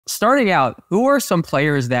starting out, who are some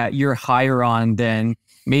players that you're higher on than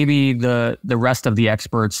maybe the rest of the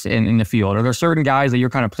experts in the field? Are there certain guys that you're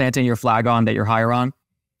kind of planting your flag on that you're higher on?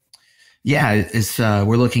 Yeah,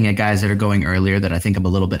 we're looking at guys that are going earlier that I think I'm a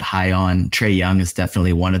little bit high on. Trae Young is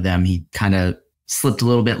definitely one of them. He kind of slipped a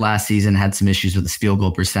little bit last season, had some issues with his field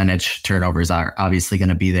goal percentage. Turnovers are obviously going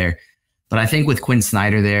to be there. But I think with Quinn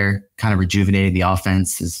Snyder there, kind of rejuvenating the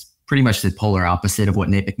offense is pretty much the polar opposite of what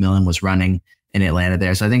Nate McMillan was running in Atlanta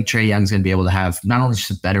there. So I think Trae Young's going to be able to have not only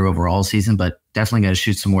just a better overall season, but definitely going to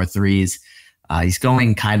shoot some more threes. He's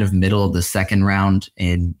going kind of middle of the second round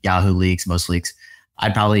in Yahoo leagues, most leagues.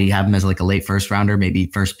 I'd probably have him as like a late first rounder, maybe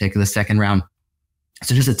first pick of the second round.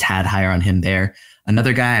 So just a tad higher on him there.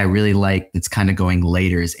 Another guy I really like that's kind of going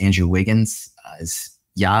later is Andrew Wiggins. His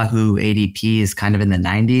Yahoo ADP is kind of in the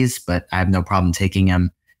 90s, but I have no problem taking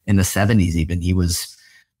him in the 70s even. He was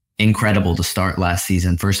incredible to start last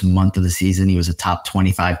season. First month of the season, he was a top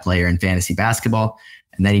 25 player in fantasy basketball.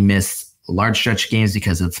 And then he missed a large stretch of games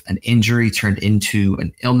because of an injury turned into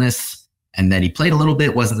an illness. And then he played a little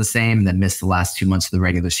bit, wasn't the same, and then missed the last 2 months of the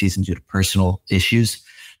regular season due to personal issues.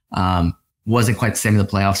 Wasn't quite the same in the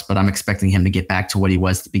playoffs, but I'm expecting him to get back to what he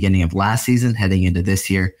was at the beginning of last season, heading into this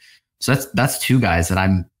year. So that's two guys that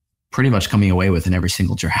I'm pretty much coming away with in every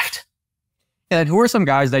single draft. And who are some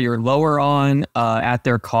guys that you're lower on at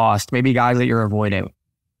their cost? Maybe guys that you're avoiding?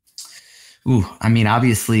 Ooh, I mean,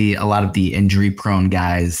 obviously a lot of the injury-prone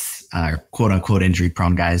guys, quote-unquote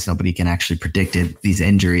injury-prone guys, nobody can actually predict these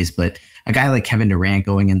injuries, but a guy like Kevin Durant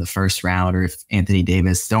going in the first round, or if Anthony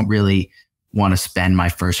Davis, don't really want to spend my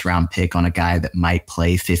first round pick on a guy that might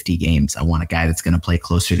play 50 games. I want a guy that's going to play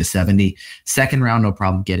closer to 70. Second round, no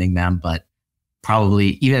problem getting them, but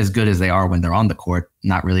probably even as good as they are when they're on the court,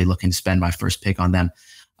 not really looking to spend my first pick on them.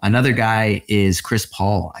 Another guy is Chris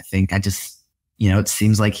Paul. I think it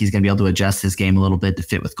seems like he's going to be able to adjust his game a little bit to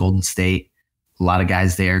fit with Golden State. A lot of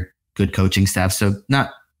guys there, good coaching staff. So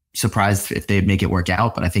not surprised if they make it work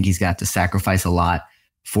out, but I think he's got to sacrifice a lot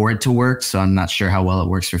for it to work. So I'm not sure how well it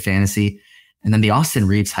works for fantasy. And then the Austin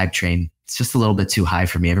Reeves hype train, it's just a little bit too high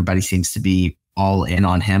for me. Everybody seems to be all in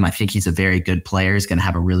on him. I think he's a very good player. He's going to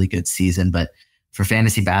have a really good season, but for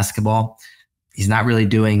fantasy basketball, he's not really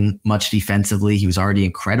doing much defensively. He was already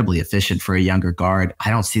incredibly efficient for a younger guard.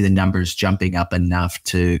 I don't see the numbers jumping up enough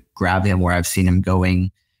to grab him where I've seen him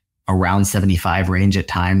going around 75 range at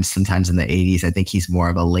times, sometimes in the 80s. I think he's more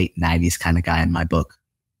of a late 90s kind of guy in my book.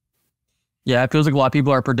 Yeah, it feels like a lot of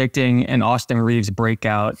people are predicting an Austin Reeves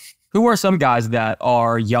breakout. Who are some guys that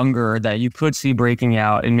are younger that you could see breaking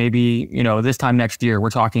out, and maybe, this time next year, we're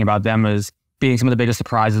talking about them as being some of the biggest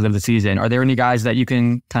surprises of the season? Are there any guys that you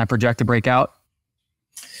can kind of project to break out?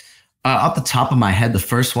 Off the top of my head, the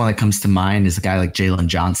first one that comes to mind is a guy like Jalen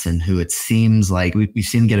Johnson, who it seems like we've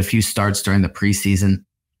seen him get a few starts during the preseason,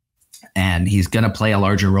 and he's going to play a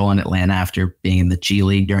larger role in Atlanta after being in the G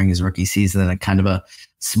League during his rookie season and a kind of a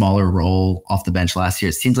smaller role off the bench last year.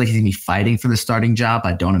 It seems like he's going to be fighting for the starting job.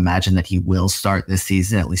 I don't imagine that he will start this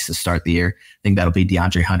season, at least to start the year. I think that'll be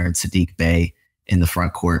DeAndre Hunter and Sadiq Bey in the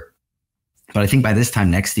front court. But I think by this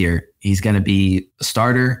time next year, he's going to be a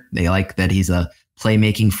starter. They like that he's a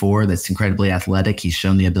playmaking four that's incredibly athletic. He's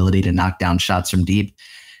shown the ability to knock down shots from deep.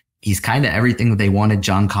 He's kind of everything that they wanted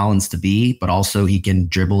John Collins to be, but also he can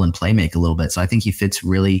dribble and play make a little bit. So I think he fits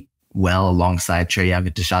really well alongside Trae Young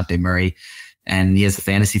and DeJounte Murray. And he has a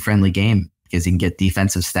fantasy-friendly game because he can get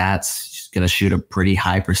defensive stats. He's going to shoot a pretty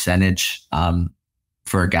high percentage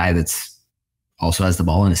for a guy that's also has the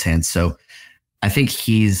ball in his hands. So I think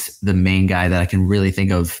he's the main guy that I can really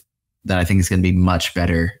think of that I think is going to be much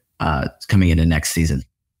better coming into next season.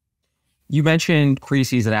 You mentioned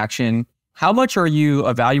preseason action. How much are you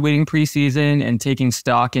evaluating preseason and taking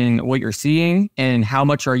stock in what you're seeing? And how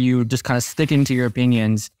much are you just kind of sticking to your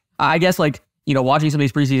opinions? I guess watching some of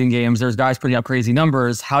these preseason games, there's guys putting up crazy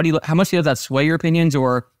numbers. How much do you let that sway your opinions,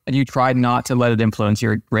 or do you try not to let it influence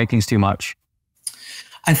your rankings too much?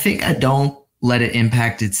 I think I don't let it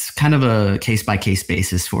impact. It's kind of a case-by-case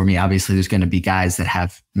basis for me. Obviously, there's going to be guys that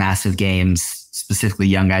have massive games, specifically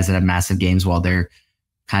young guys that have massive games while they're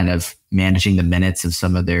kind of managing the minutes of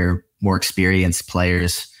some of their more experienced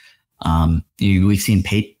players. We've seen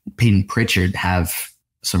Peyton Pritchard have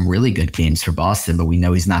some really good games for Boston, but we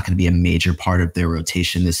know he's not going to be a major part of their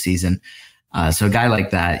rotation this season. So a guy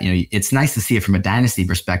like that, it's nice to see it from a dynasty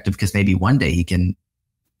perspective because maybe one day he can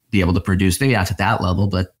be able to produce, maybe not to that level,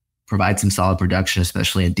 but provide some solid production,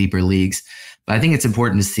 especially in deeper leagues. But I think it's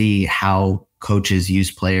important to see how coaches use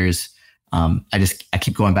players. I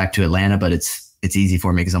keep going back to Atlanta, but it's easy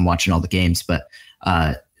for me because I'm watching all the games. But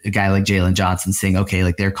a guy like Jalen Johnson saying, okay,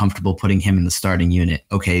 like they're comfortable putting him in the starting unit.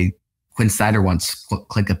 Okay, Quinn Snyder wants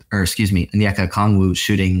Onyeka Okongwu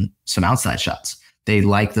shooting some outside shots. They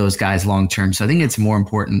like those guys long term. So I think it's more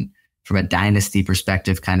important from a dynasty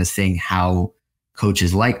perspective, kind of seeing how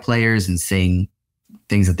coaches like players and seeing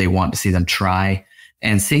things that they want to see them try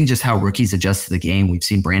and seeing just how rookies adjust to the game. We've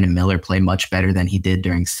seen Brandon Miller play much better than he did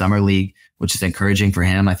during Summer League, which is encouraging for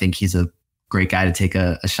him. I think he's a great guy to take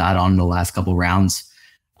a shot on in the last couple rounds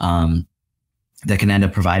that can end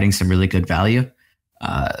up providing some really good value,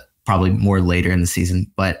 probably more later in the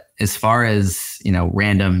season. But as far as,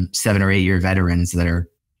 random 7 or 8 year veterans that are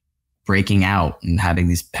breaking out and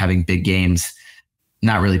having big games,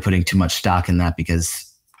 not really putting too much stock in that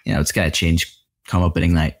because, it's got to change come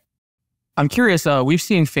opening night. I'm curious, we've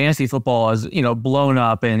seen fantasy football as, blown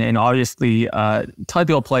up and obviously ton of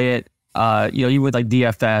people play it. You with like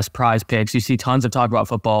DFS, Prize Picks, you see tons of talk about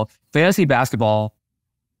football. Fantasy basketball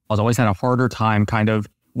has always had a harder time kind of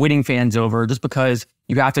winning fans over just because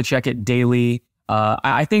you have to check it daily.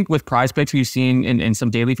 I think with Prize Picks, we've seen in some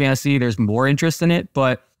daily fantasy, there's more interest in it.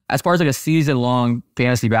 But as far as like a season-long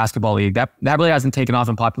fantasy basketball league, that really hasn't taken off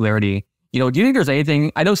in popularity. Do you think there's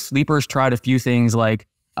anything? I know Sleepers tried a few things like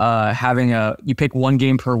you pick one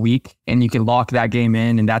game per week and you can lock that game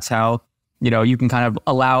in, and that's how you can kind of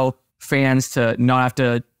allow fans to not have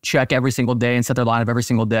to check every single day and set their lineup every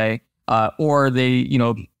single day. Or they,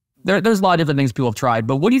 there's a lot of different things people have tried.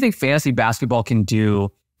 But what do you think fantasy basketball can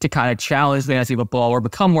do to kind of challenge fantasy football or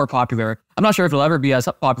become more popular? I'm not sure if it'll ever be as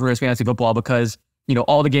popular as fantasy football because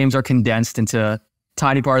all the games are condensed into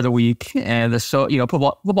tiny part of the week, and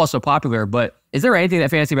football's so popular. But is there anything that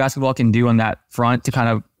fantasy basketball can do on that front to kind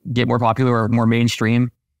of get more popular or more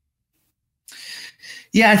mainstream?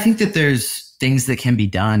 Yeah, I think that there's things that can be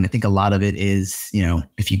done. I think a lot of it is,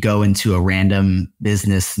 if you go into a random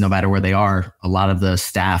business, no matter where they are, a lot of the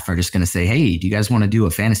staff are just going to say, hey, do you guys want to do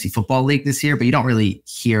a fantasy football league this year? But you don't really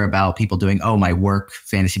hear about people doing, my work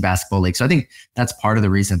fantasy basketball league. So I think that's part of the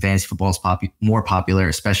reason fantasy football is more popular,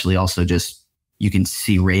 especially also just you can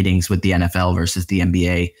see ratings with the NFL versus the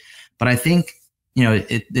NBA. But I think,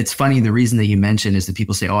 it's funny. The reason that you mentioned is that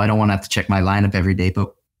people say, I don't want to have to check my lineup every day.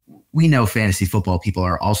 But we know fantasy football people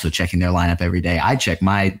are also checking their lineup every day. I check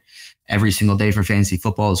my every single day for fantasy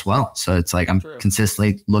football as well. So it's like I'm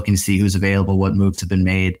consistently looking to see who's available, what moves have been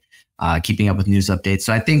made, keeping up with news updates.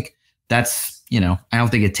 So I think that's, I don't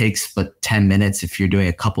think it takes but 10 minutes if you're doing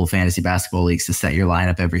a couple fantasy basketball leagues to set your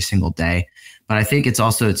lineup every single day. But I think it's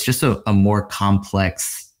just a more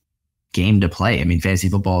complex game to play. I mean, fantasy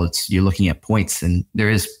football, you're looking at points, and there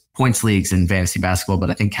is points leagues in fantasy basketball, but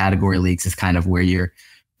I think category leagues is kind of where you're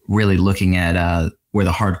really looking at where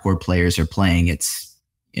the hardcore players are playing. It's,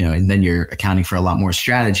 and then you're accounting for a lot more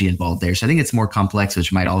strategy involved there. So I think it's more complex,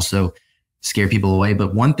 which might also scare people away.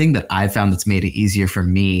 But one thing that I found that's made it easier for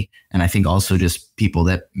me, and I think also just people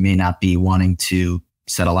that may not be wanting to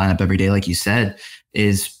set a lineup every day, like you said,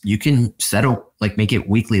 is you can make it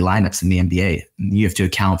weekly lineups in the NBA. You have to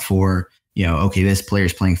account for, this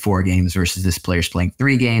player's playing 4 games versus this player's playing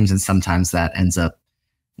 3 games. And sometimes that ends up,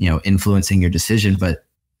 influencing your decision. But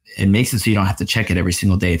it makes it so you don't have to check it every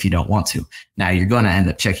single day if you don't want to. Now you're going to end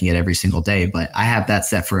up checking it every single day, but I have that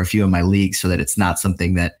set for a few of my leagues so that it's not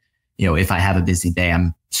something that, if I have a busy day,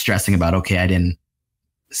 I'm stressing about, I didn't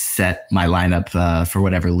set my lineup for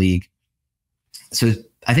whatever league. So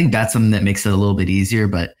I think that's something that makes it a little bit easier,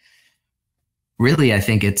 but really I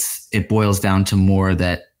think it boils down to more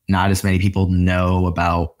that not as many people know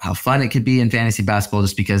about how fun it could be in fantasy basketball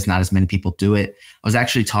just because not as many people do it. I was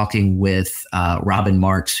actually talking with Robin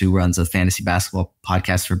Marks, who runs a fantasy basketball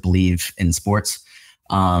podcast for Believe in Sports,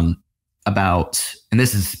 about, and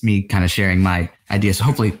this is me kind of sharing my idea. So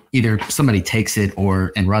hopefully either somebody takes it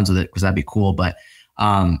and runs with it, because that'd be cool. But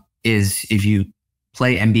is if you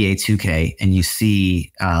play NBA 2K and you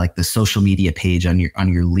see like the social media page on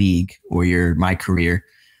your league or your My Career,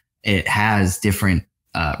 it has different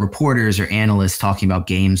reporters or analysts talking about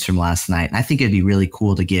games from last night. And I think it'd be really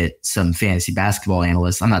cool to get some fantasy basketball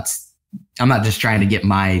analysts. I'm not just trying to get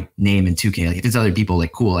my name in 2K. Like if it's other people,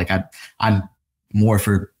 like cool. Like I'm more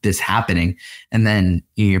for this happening. And then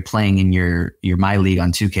you're playing in your My League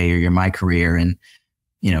on 2K or your My Career. And,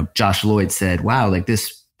 Josh Lloyd said, wow, like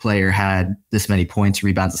this player had this many points,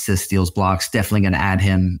 rebounds, assists, steals, blocks. Definitely going to add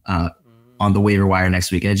him on the waiver wire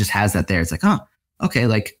next week. And it just has that there. It's like, okay.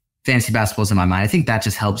 Like fantasy basketball is in my mind. I think that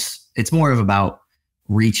just helps. It's more of about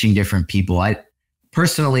reaching different people. I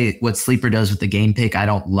personally, what Sleeper does with the game pick, I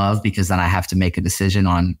don't love, because then I have to make a decision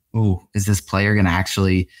on, is this player going to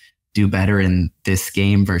actually do better in this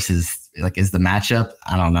game versus like, is the matchup?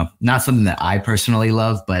 I don't know. Not something that I personally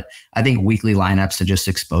love, but I think weekly lineups and just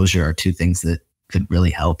exposure are two things that could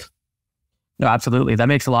really help. No, absolutely. That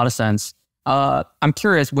makes a lot of sense. I'm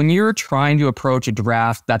curious, when you're trying to approach a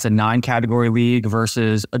draft that's a 9-category league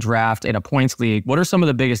versus a draft in a points league, what are some of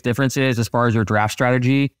the biggest differences as far as your draft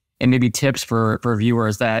strategy, and maybe tips for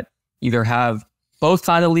viewers that either have both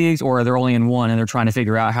kinds of leagues or they're only in one and they're trying to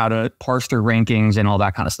figure out how to parse their rankings and all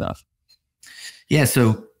that kind of stuff? Yeah,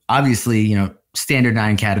 so obviously, standard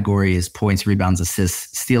 9 category is points, rebounds,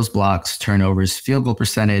 assists, steals, blocks, turnovers, field goal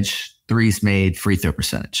percentage, threes made, free throw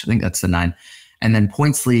percentage. I think that's the 9. And then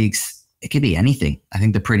points leagues, it could be anything. I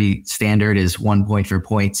think the pretty standard is 1 point for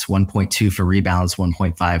points, 1.2 for rebounds,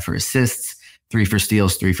 1.5 for assists, 3 for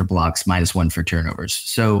steals, 3 for blocks, -1 for turnovers.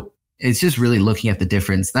 So it's just really looking at the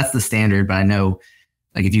difference. That's the standard, but I know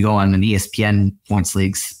like if you go on an ESPN points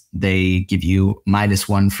leagues, they give you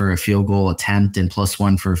 -1 for a field goal attempt and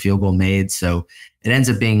 +1 for a field goal made. So it ends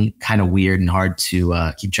up being kind of weird and hard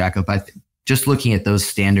to keep track of. But just looking at those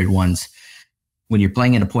standard ones, when you're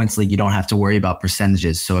playing in a points league, you don't have to worry about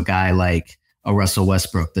percentages. So a guy like a Russell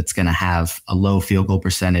Westbrook that's going to have a low field goal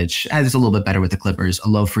percentage, it's a little bit better with the Clippers, a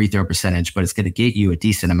low free throw percentage, but it's going to get you a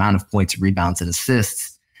decent amount of points, rebounds, and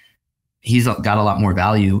assists. He's got a lot more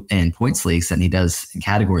value in points leagues than he does in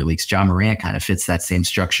category leagues. John Morant kind of fits that same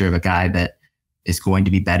structure of a guy that is going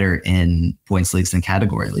to be better in points leagues than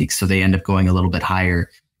category leagues. So they end up going a little bit higher.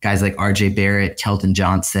 Guys like RJ Barrett, Kelton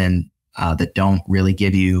Johnson, that don't really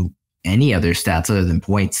give you any other stats other than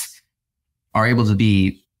points are able to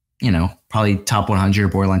be, probably top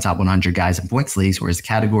 100, borderline top 100 guys in points leagues, whereas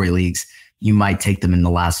category leagues, you might take them in the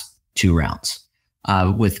last 2 rounds.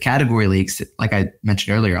 With category leagues, like I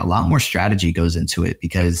mentioned earlier, a lot more strategy goes into it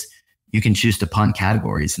because you can choose to punt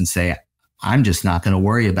categories and say, I'm just not going to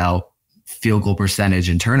worry about field goal percentage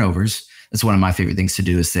and turnovers. That's one of my favorite things to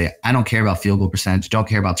do is say, I don't care about field goal percentage, don't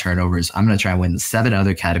care about turnovers. I'm going to try and win the 7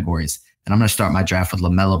 other categories. And I'm going to start my draft with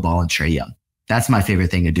LaMelo Ball and Trae Young. That's my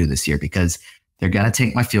favorite thing to do this year because they're going to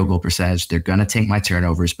take my field goal percentage. They're going to take my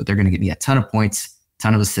turnovers, but they're going to give me a ton of points,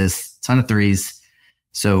 ton of assists, ton of threes.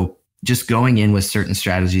 So just going in with certain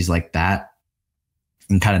strategies like that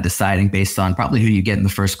and kind of deciding based on probably who you get in the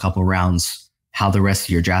first couple rounds, how the rest of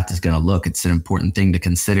your draft is going to look. It's an important thing to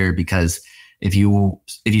consider because if you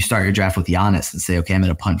start your draft with Giannis and say, okay, I'm going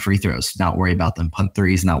to punt free throws, not worry about them, punt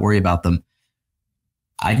threes, not worry about them,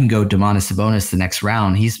 I can go Domantas Sabonis the next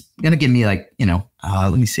round. He's going to give me let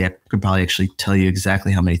me see. I could probably actually tell you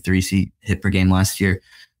exactly how many threes he hit per game last year.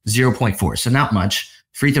 0.4. So not much.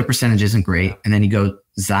 Free throw percentage isn't great. And then you go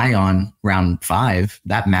Zion round 5.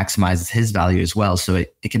 That maximizes his value as well. So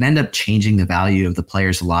it can end up changing the value of the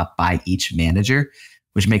players a lot by each manager,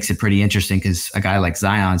 which makes it pretty interesting because a guy like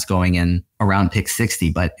Zion's going in around pick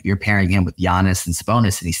 60. But if you're pairing him with Giannis and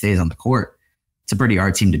Sabonis and he stays on the court, it's a pretty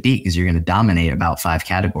hard team to beat because you're going to dominate about 5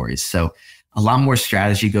 categories. So a lot more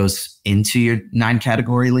strategy goes into your 9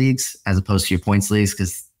 category leagues as opposed to your points leagues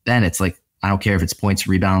because then it's like, I don't care if it's points,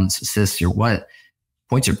 rebounds, assists, or what.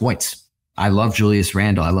 Points are points. I love Julius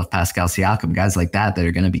Randle. I love Pascal Siakam, guys like that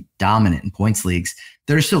are going to be dominant in points leagues.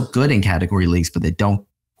 They're still good in category leagues, but they don't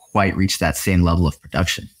quite reach that same level of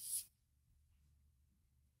production.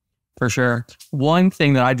 For sure. One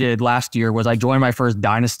thing that I did last year was I joined my first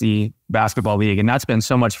Dynasty basketball league, and that's been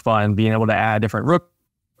so much fun being able to add different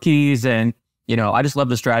rookies. And, I just love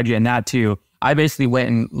the strategy in that too. I basically went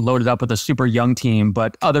and loaded up with a super young team,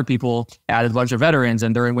 but other people added a bunch of veterans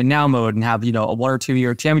and they're in win now mode and have, a 1 or 2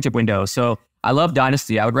 year championship window. So I love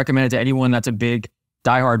Dynasty. I would recommend it to anyone that's a big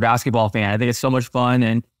diehard basketball fan. I think it's so much fun.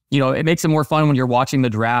 And, it makes it more fun when you're watching the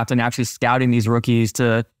draft and actually scouting these rookies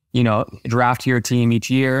to, draft your team each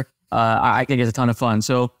year. I think it's a ton of fun.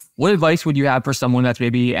 So what advice would you have for someone that's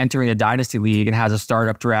maybe entering a Dynasty league and has a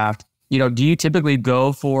startup draft? Do you typically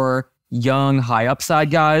go for young, high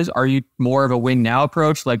upside guys? Are you more of a win now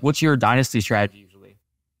approach? Like, what's your Dynasty strategy usually?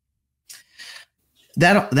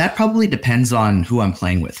 That probably depends on who I'm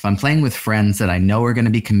playing with. If I'm playing with friends that I know are going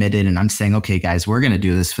to be committed and I'm saying, okay, guys, we're going to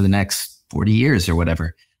do this for the next 40 years or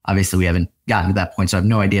whatever. Obviously, we haven't gotten to that point, so I have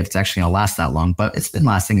no idea if it's actually going to last that long, but it's been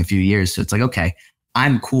lasting a few years. So it's like, okay,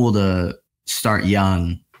 I'm cool to start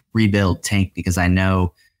young, rebuild, tank, because I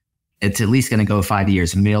know it's at least going to go 5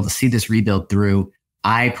 years and be able to see this rebuild through.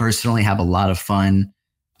 I personally have a lot of fun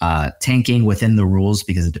tanking within the rules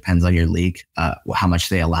because it depends on your league, how much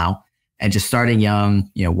they allow. And just starting young,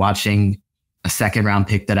 watching a 2nd round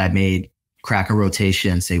pick that I made crack a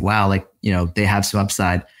rotation and say, wow, they have some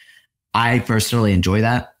upside. I personally enjoy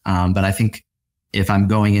that. But I think if I'm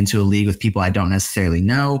going into a league with people I don't necessarily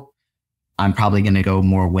know, I'm probably going to go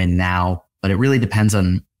more win now. But it really depends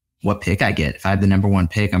on what pick I get. If I have the number 1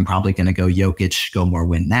 pick, I'm probably going to go Jokic, go more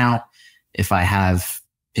win now. If I have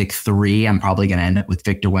pick 3, I'm probably going to end up with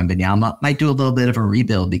Victor Wembanyama. Might do a little bit of a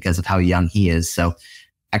rebuild because of how young he is. So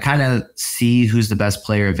I kind of see who's the best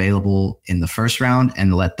player available in the first round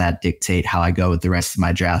and let that dictate how I go with the rest of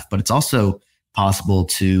my draft. But it's also possible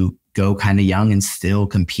to go kind of young and still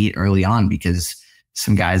compete early on, because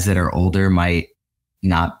some guys that are older might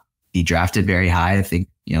not be drafted very high. I think,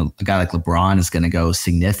 a guy like LeBron is going to go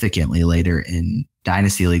significantly later in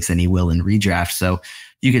dynasty leagues than he will in redraft. So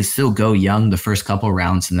you can still go young the first couple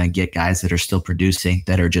rounds and then get guys that are still producing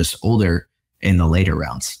that are just older in the later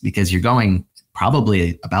rounds, because you're going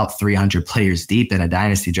probably about 300 players deep in a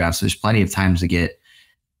dynasty draft. So there's plenty of times to get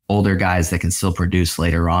older guys that can still produce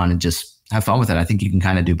later on and just have fun with it. I think you can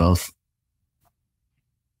kind of do both.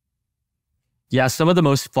 Yeah, some of the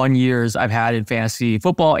most fun years I've had in fantasy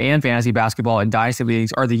football and fantasy basketball and dynasty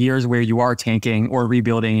leagues are the years where you are tanking or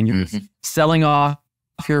rebuilding and you're selling off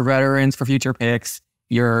your veterans for future picks.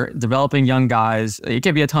 You're developing young guys. It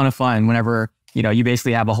can be a ton of fun whenever, you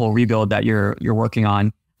basically have a whole rebuild that you're working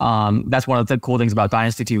on. That's one of the cool things about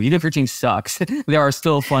dynasty too. Even if your team sucks, there are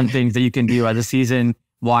still fun things that you can do as the season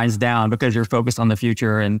winds down because you're focused on the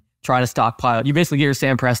future and trying to stockpile. You basically get your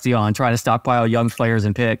Sam Presti on trying to stockpile young players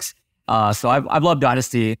and picks. So I've loved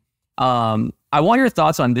dynasty. I want your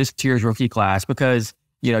thoughts on this year's rookie class because,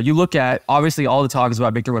 you look at obviously all the talk is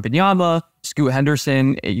about Victor Wembanyama, Scoot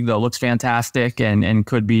Henderson, looks fantastic and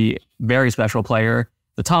could be very special player.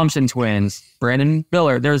 The Thompson twins, Brandon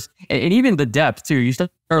Miller, and even the depth too. You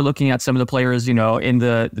start looking at some of the players, in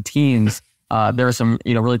the teens. There are some,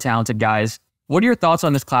 really talented guys. What are your thoughts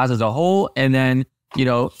on this class as a whole? And then,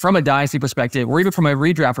 from a dynasty perspective, or even from a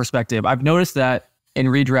redraft perspective, I've noticed that in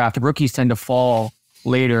redraft, rookies tend to fall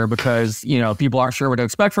later because, people aren't sure what to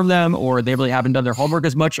expect from them or they really haven't done their homework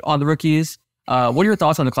as much on the rookies. What are your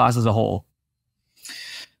thoughts on the class as a whole?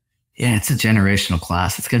 Yeah, it's a generational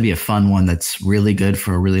class. It's going to be a fun one that's really good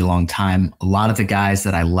for a really long time. A lot of the guys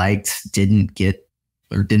that I liked didn't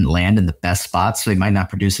land in the best spots, so they might not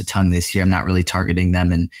produce a ton this year. I'm not really targeting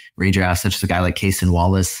them in redraft, such as a guy like Cason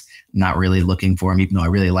Wallace. I'm not really looking for him, even though I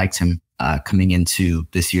really liked him coming into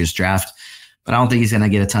this year's draft. But I don't think he's going to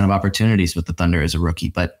get a ton of opportunities with the Thunder as a rookie.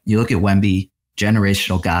 But you look at Wemby,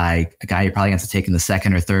 generational guy, a guy you probably have to take in the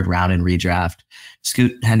second or third round in redraft.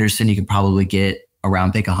 Scoot Henderson, you can probably get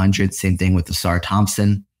around pick 100. Same thing with Asar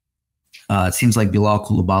Thompson. It seems like Bilal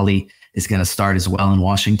Coulibaly is going to start as well in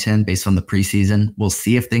Washington based on the preseason. We'll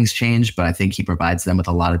see if things change, but I think he provides them with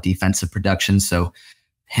a lot of defensive production. So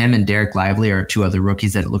him and Derek Lively are 2 other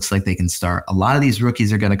rookies that it looks like they can start. A lot of these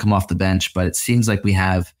rookies are going to come off the bench, but it seems like we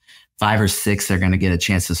have 5 or 6 that are going to get a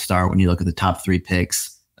chance to start when you look at the top 3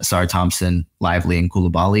 picks, Asar Thompson, Lively, and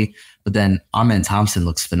Coulibaly. But then Amen Thompson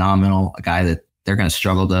looks phenomenal, a guy that they're going to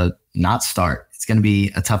struggle to not start. It's going to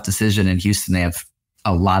be a tough decision in Houston. They have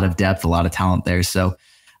a lot of depth, a lot of talent there. So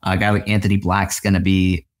a guy like Anthony Black's going to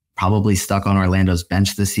be probably stuck on Orlando's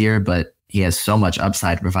bench this year, but he has so much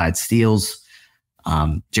upside to provide steals.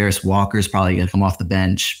 Jarris Walker's probably going to come off the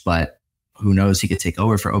bench, but who knows? He could take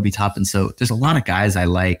over for Obi Toppin. So there's a lot of guys I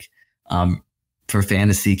like for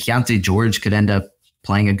fantasy. Keontae George could end up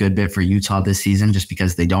playing a good bit for Utah this season just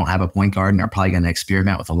because they don't have a point guard and are probably going to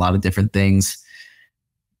experiment with a lot of different things.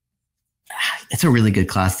 It's a really good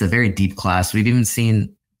class. It's a very deep class. We've even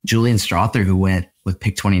seen Julian Strother, who went with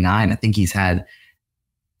pick 29. I think he's had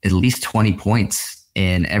at least 20 points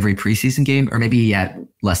in every preseason game, or maybe he had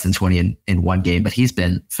less than 20 in one game, but he's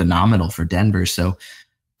been phenomenal for Denver. So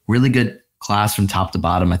really good class from top to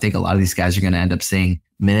bottom. I think a lot of these guys are going to end up seeing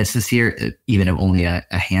minutes this year, even if only a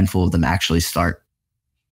handful of them actually start.